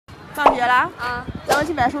放学啦？啊，咱们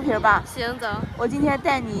去买书皮吧。行，走。我今天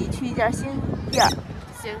带你去一家新店，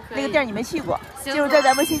行，可以。那个店你没去过，行，就是在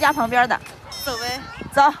咱们新家旁边的。走呗。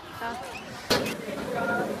走。走。你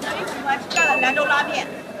喜欢吃这儿的兰州拉面？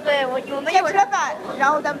对，我们先吃了饭，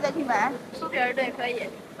然后咱们再去买书皮儿。对，可以。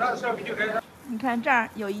你看这儿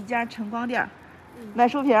有一家晨光店，买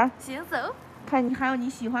书皮儿。行，走。看你还有你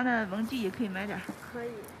喜欢的文具，也可以买点。可以。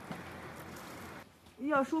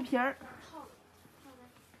要书皮儿。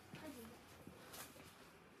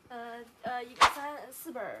一个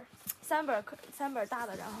三本大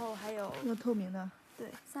的，然后还有要透明的。对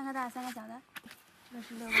，3个大，3个小的，这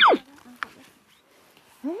是6个小的。好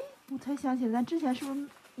的。哎，我才想起来，咱之前是不是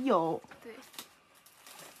有？对。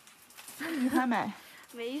那你还买？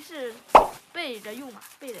没事，备着用嘛，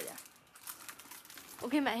备着点。我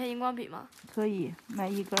可以买一下荧光笔吗？可以，买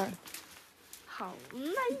1根。好，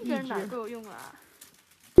那1根哪够用啊？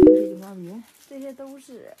这是荧光笔。这些都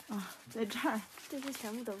是啊，在这儿。这些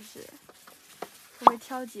全部都是。我会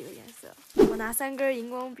挑几个颜色。我拿3根荧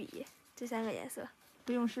光笔，这3个颜色。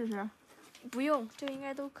不用试试？不用，这个应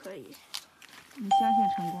该都可以。你相信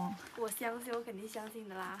晨光？我相信，我肯定相信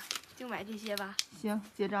的啦。就买这些吧。行，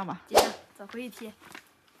结账吧。结账，走，回去贴。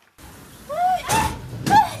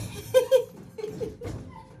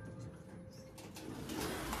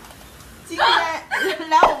今天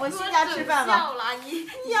来我们新家吃饭吧。笑了你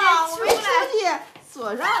呀，我没出去，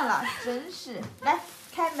锁上了，真是。来，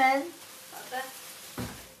开门。好的。我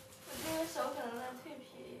这个手可能在蜕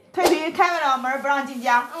皮。蜕皮，开不了门，不让进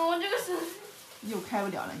家。我这个手又开不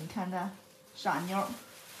了了，你看这傻妞。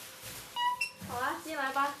好了，进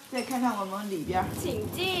来吧。再看看我们里边。请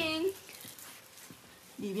进。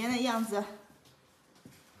里边的样子，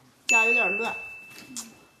家有点乱。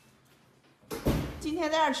今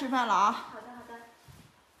天在这儿吃饭了啊。好的，好的。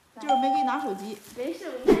就是没给你拿手机。没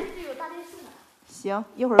事，我们这有大电视呢。行，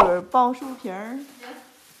一会儿包书皮儿。行。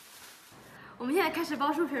我们现在开始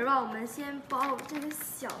包书皮儿吧。我们先包这个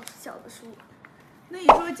小的书。那你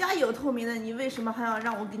说家有透明的，你为什么还要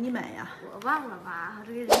让我给你买呀？我忘了吧，我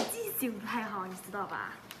这个人记性不太好，你知道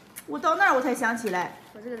吧？我到那儿我才想起来。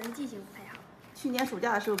我这个人记性不太好。去年暑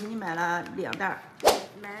假的时候给你买了2袋。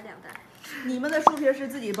买了2袋。你们的书皮是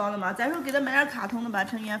自己包的吗？咱说给他买点卡通的吧，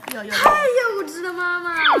成员非要。太幼稚了，妈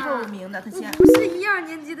妈。透明的，他先。我不是1、2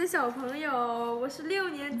年级的小朋友，我是6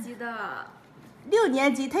年级的。6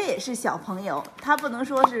年级他也是小朋友，他不能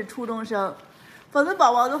说是初中生，否则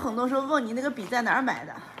宝宝都很多时候问你那个笔在哪儿买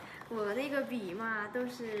的。我那个笔嘛都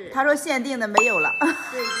是。他说限定的没有了。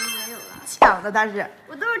对，已经没有了。抢的他是。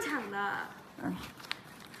我都是抢的。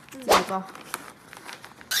自己包。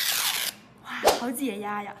哇，好解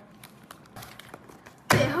压呀！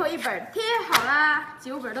最后1本贴好啦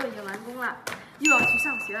，9本都已经完工了，又要去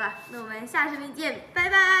上学了。那我们下视频见，拜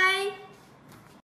拜。